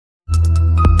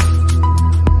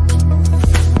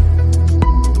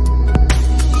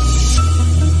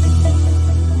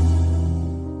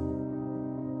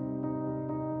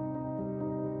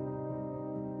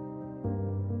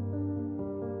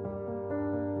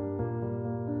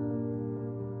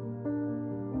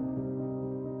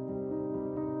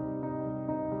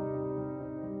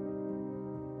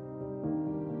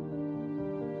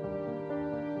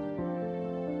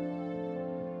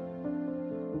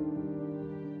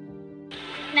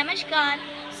Namaskar,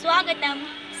 Swagatam,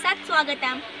 Sat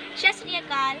Swagatam, Shat Shri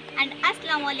Akal and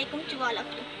Assalamu Alaikum to all of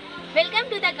you. Welcome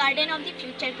to the Garden of the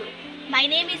Future Group. My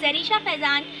name is Arisha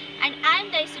Faizan and I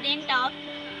am the student of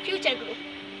Future Group,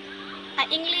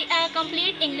 a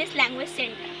complete English language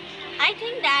center. I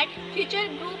think that Future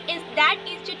Group is that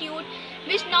institute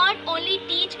which not only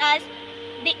teach us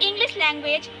the English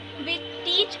language, which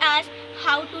teach us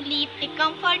how to live a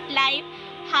comfort life,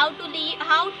 how to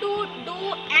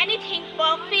do anything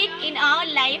perfect in our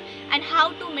life, and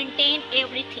how to maintain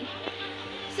everything.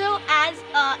 So as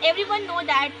everyone know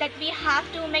that we have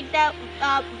to make the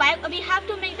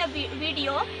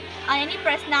video on any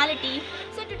personality.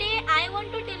 So today I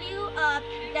want to tell you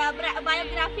the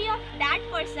biography of that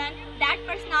person, that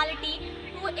personality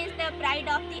who is the pride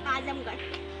of the Azamgarh.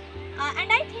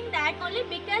 And I think that only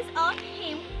because of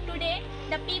him today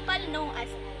the people know us.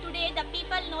 Today the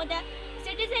people know the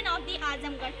citizen of the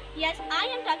Azamgarh. Yes, I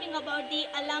am talking about the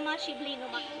Allama Shibli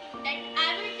Nomani. That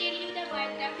I will tell you the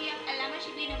biography of Allama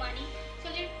Shibli Nomani. So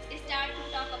let's start to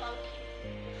talk about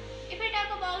him. If I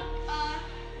talk about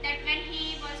that when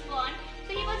he was born,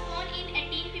 so he was born in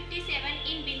 1857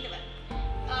 in Bindwal,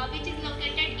 which is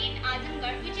located in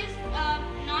Azamgarh, which is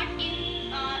not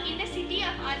in the city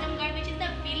of Azamgarh, which is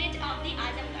the village of the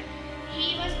Azamgarh.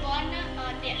 He was born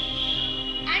there,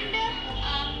 and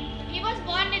he was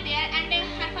born there, and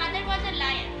her father was a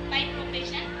lawyer by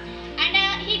profession, and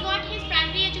he got his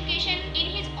primary education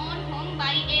in his own home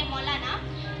by a Maulana,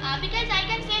 because I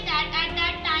can say that at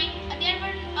that time there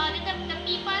were the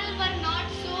people were not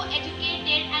so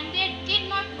educated and they did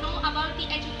not know about the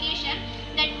education,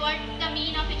 that what the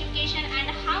mean of education and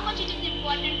how much it is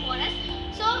important for us.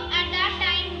 So at that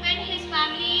time when his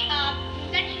family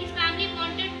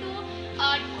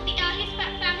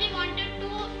wanted to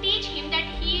teach him that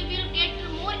he will get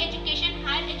more education,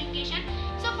 higher education.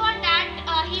 So for that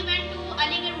he went to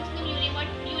Aligarh Muslim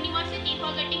University for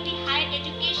getting the higher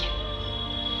education,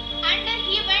 and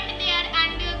he went there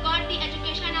and got the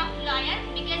education of lawyer,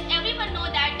 because everyone know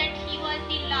that he was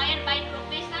the lawyer by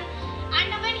profession. And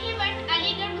when he went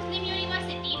Aligarh Muslim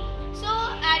University, so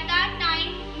at that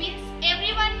time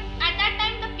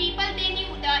the people, they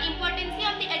knew the importance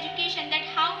of the education, that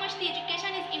how much the education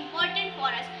is important for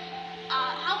us.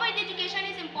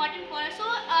 So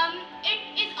it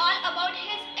is all about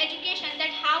his education,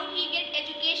 that how he get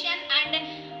education, and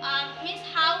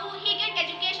how he get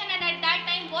education, and at that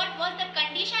time what was the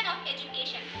condition of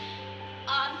education.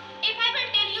 If I will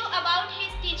tell you about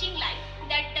his teaching life,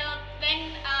 that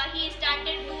when he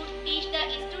started to teach the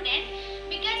student,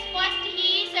 because first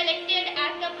he selected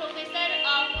as the professor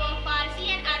of Farsi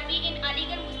and Arabic in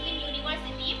Aligarh Muslim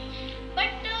University,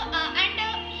 but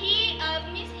he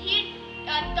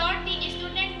taught the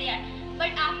student there.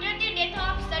 But after the death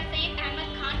of Sir Syed Ahmad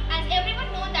Khan, as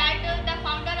everyone know that the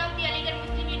founder of the Aligarh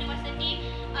Muslim University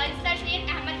is Sir Syed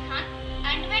Ahmad Khan,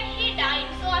 and when he died,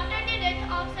 so after the death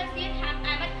of Sir Syed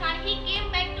Ahmad Khan, he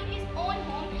came back to his own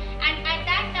home, and at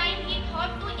that time he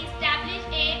thought to establish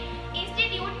a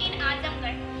institute in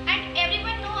Azamgarh. And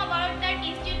everyone know about that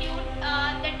institute,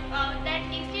 that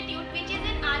institute which is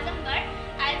in Azamgarh,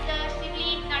 as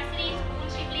Shibli Nursery School,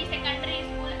 Shibli Secondary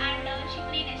School, and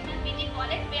Shibli National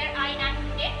College, where I am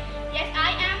today. Yes,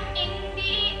 I am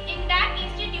in that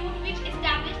institute which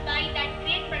established by that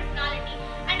great personality,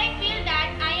 and I feel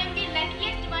that I am the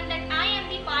luckiest one, that I am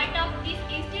the part of this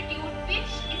institute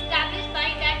which established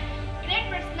by that great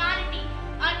personality.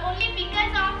 And only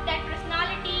because of that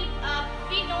personality,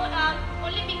 we know.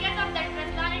 Only because of that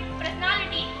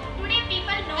personality, today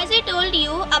people know. As I told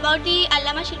you about the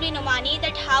Allama Shibli Nomani,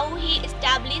 that how he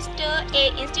established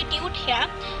a institute here.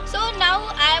 So now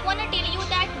I want to tell you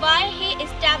that why he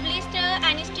established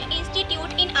an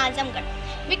institute in Azamgarh.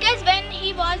 Because when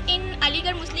he was in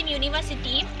Aligarh Muslim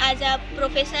University as a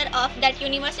professor of that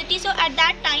university, so at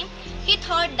that time he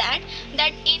thought that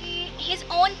in his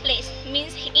own place,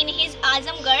 means in his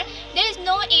Azamgarh, there is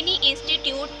no any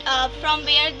institute from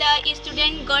where the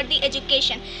student got the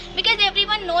education, because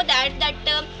everyone know that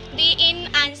in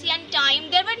ancient time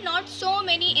there were not so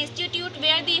many institute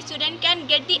where the student can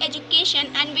get the education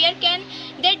and where can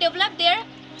they develop their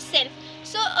self.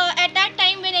 So at that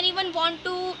time when anyone want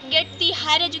to get the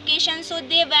higher education, so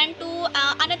they went to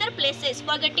another places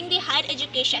for getting the higher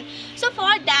education. So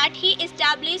for that he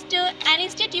established an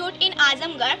institute in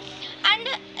Azamgarh, and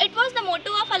it was the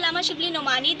motto of Allama Shibli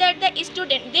Nomani that the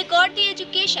student, they got the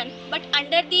education but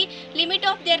under the limit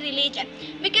of their religion,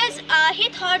 because he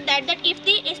thought that if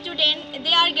the student,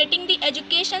 they are getting the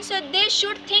education, so they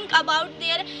should think about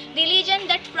their religion,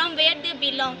 that from where they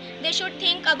belong. They should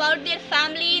think about their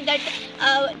family, that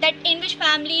in which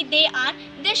family they are.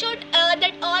 they should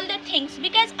that all the things,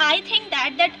 because I think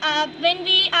that when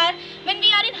we are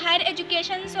in higher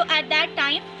education, so at that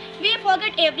time we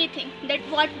forget everything, that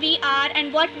what we are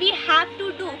and what we have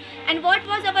to do and what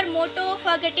was our motto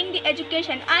for getting the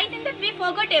education. I think that we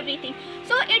forgot everything.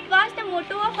 So it was the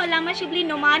motto of Allama Shibli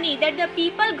Nomani that the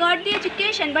people got the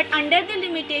education, but under the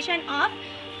limitation of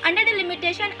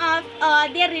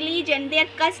their religion, their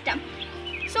custom.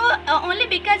 So only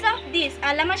because of this,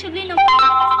 Allama Shibli Nomani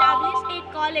established a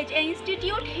college, an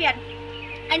institute here,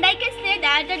 and I can say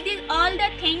that these all the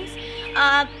things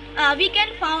we can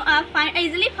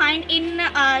easily find in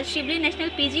Shibli National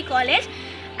PG College.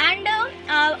 And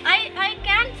I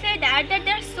can say that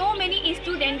there are so many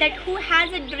students that who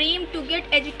has a dream to get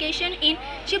education in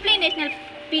Shibli National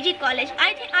PG College.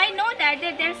 I know that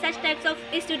there are such types of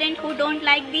students who don't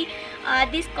like the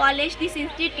this college, this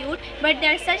institute, but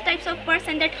there are such types of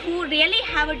person that who really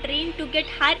have a dream to get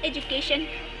higher education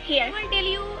here. I will tell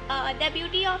you the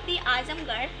beauty of the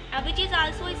Azamgarh, which is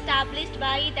also established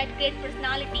by that great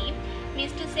personality.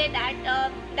 Means to say that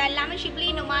the Allama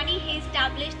Shibli Nomani he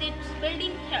established this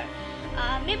building here.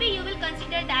 Maybe you will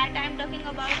consider that I am talking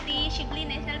about the Shibli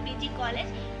National PG College.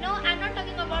 No, I am not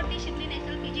talking about the Shibli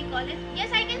National PG College.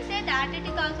 Yes, I can say that it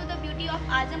is also the beauty of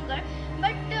Azamgarh,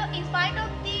 but in spite of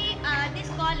the this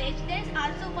college, there is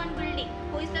also one building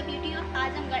who is the beauty of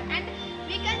Azamgarh, and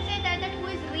we can say that who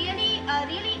is really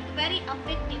very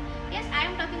effective. Yes, I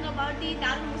am talking about the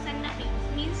Darul Musannafi,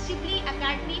 means Shibli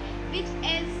Academy, which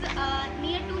is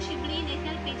near to Shibli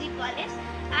National PG College,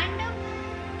 and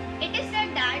it is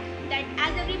said that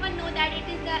as everyone know that it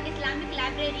is the Islamic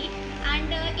library,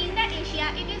 and in the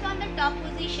Asia it is on the top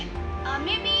position.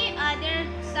 Maybe there are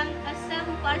some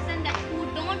person that who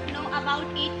don't know about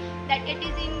it, that it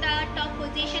is in the top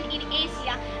position in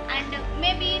Asia, and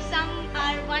maybe some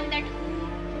are one that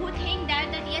who think that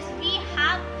yes, we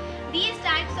have these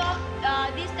types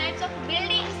of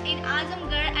buildings in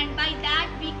Azamgarh, and by that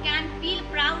we can feel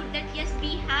proud that yes,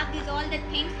 we have these all the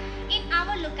things in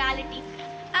our locality.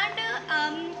 And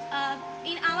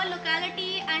in our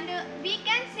locality, and we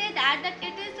can say that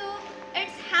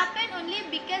it's happened only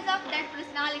because of that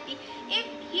personality. If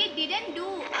he didn't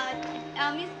do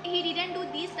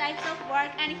these types of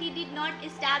work, and he did not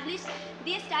establish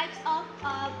these types of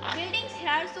buildings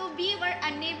here, so we were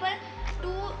unable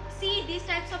to see these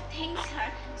types of things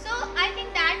here. So I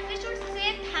think that we should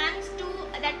say thanks to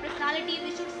that personality.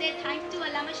 We should say thanks to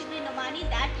Allama Shibli Nomani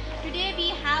that today we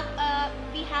have a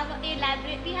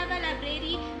library. We have a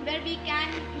library where we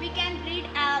can read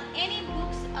any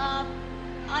books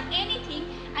or anything,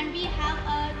 and we have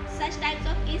such types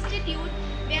of institute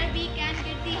where we can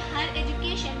get the higher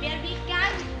education, where we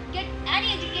can get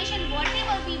any education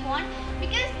whatever we want,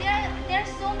 because there are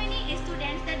so many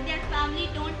students that their family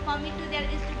don't permit to their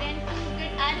student to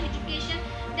get higher education,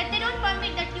 that they don't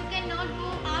permit that you cannot go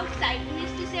outside.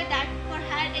 Means to say that for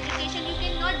higher education you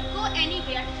cannot go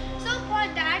anywhere. So for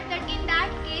that in that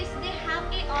case they have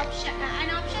an option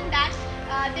that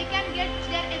they can get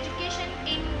their education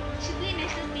in Shibli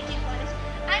National PG College.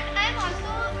 And I am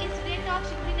also a student of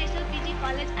Shibli National PG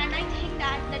College, and I think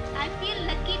that I feel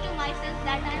lucky to myself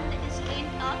that I am the student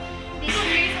of this.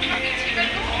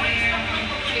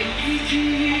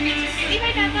 If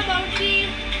I talk about the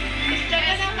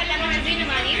struggle of Allama Shibli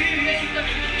Nomani,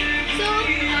 so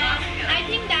I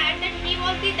think that he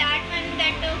was that one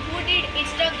that who did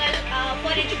struggle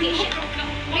for education,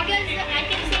 because I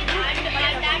can say that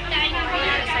at that time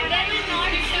there were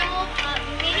not so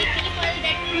many people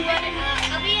that who were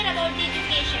aware about the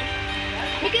education,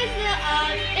 because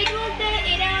it was the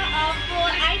era of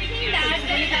I think that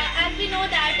as we know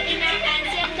that in our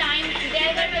ancient time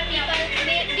there were the people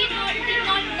they did not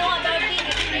know about the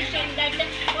education, that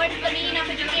what's the meaning of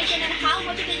education and how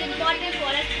much it is important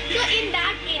for us. So in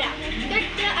that era, that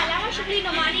Allama Shibli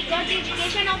Nomani got the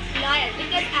education of lawyer,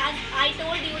 because as I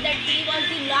told you that he was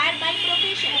the lawyer by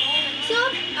profession. So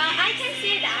I can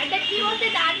say that he was the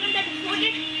that one that who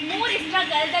did more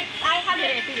struggle, that I have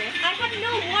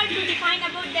no word to define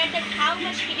about that how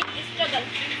much he did struggle,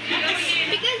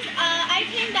 because I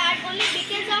think that only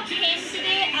because of him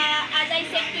today, as I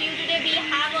said to you, today we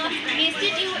have an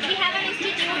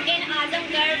institute in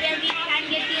Azamgarh where we can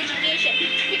get the education,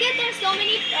 because there are so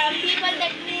many people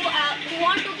that who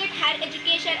want to get higher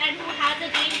education and who has a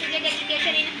dream to get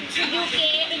education in UK,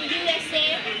 in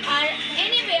USA or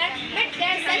anywhere, but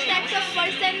there are such types of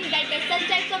person, that there are such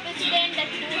types of student that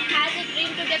who has a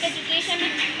dream to get education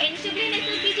in Shibli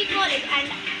National PG College. And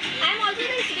I am also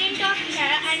the student of here,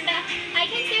 and I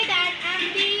can say that I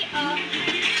am the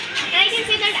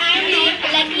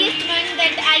luckiest one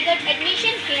that I got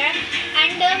admission here,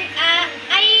 and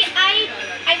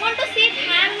I want to say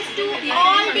thanks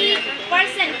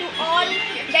person, to all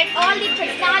the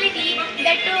personality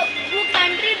that who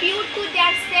contribute to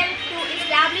their self to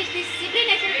establish this Shibli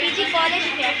National PG College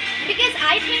here. Because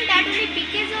I think that only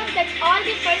because of that all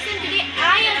the person today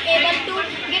I am able to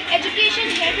get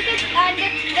education here, because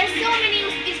there's so many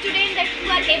students that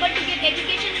who are able to get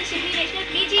education in Shibli National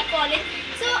PG College.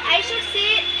 So I should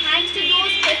say thanks to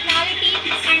those personality,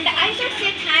 and I should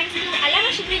say thanks to Allama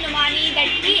Shibli Nomani that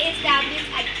he established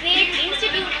a great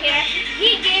institute here.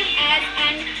 He gave us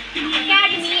an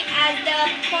academy as the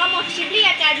form of Shibli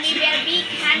Academy, where we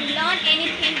can learn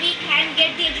anything, we can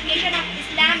get the education of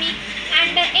Islamic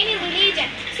and any religion.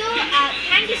 So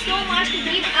thank you so much to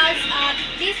give us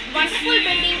this wonderful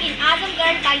building in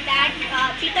Azamgarh. By that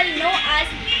people know us.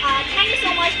 Thank you so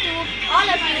much to all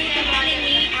of you for joining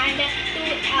me, and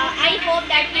I hope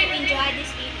that you enjoy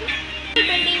this video.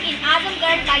 Building in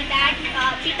Azamgarh. By that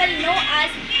people know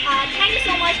us. Thank you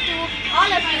so much to all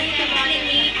of you for joining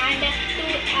me, and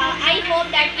I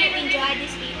hope that you enjoy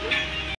this video.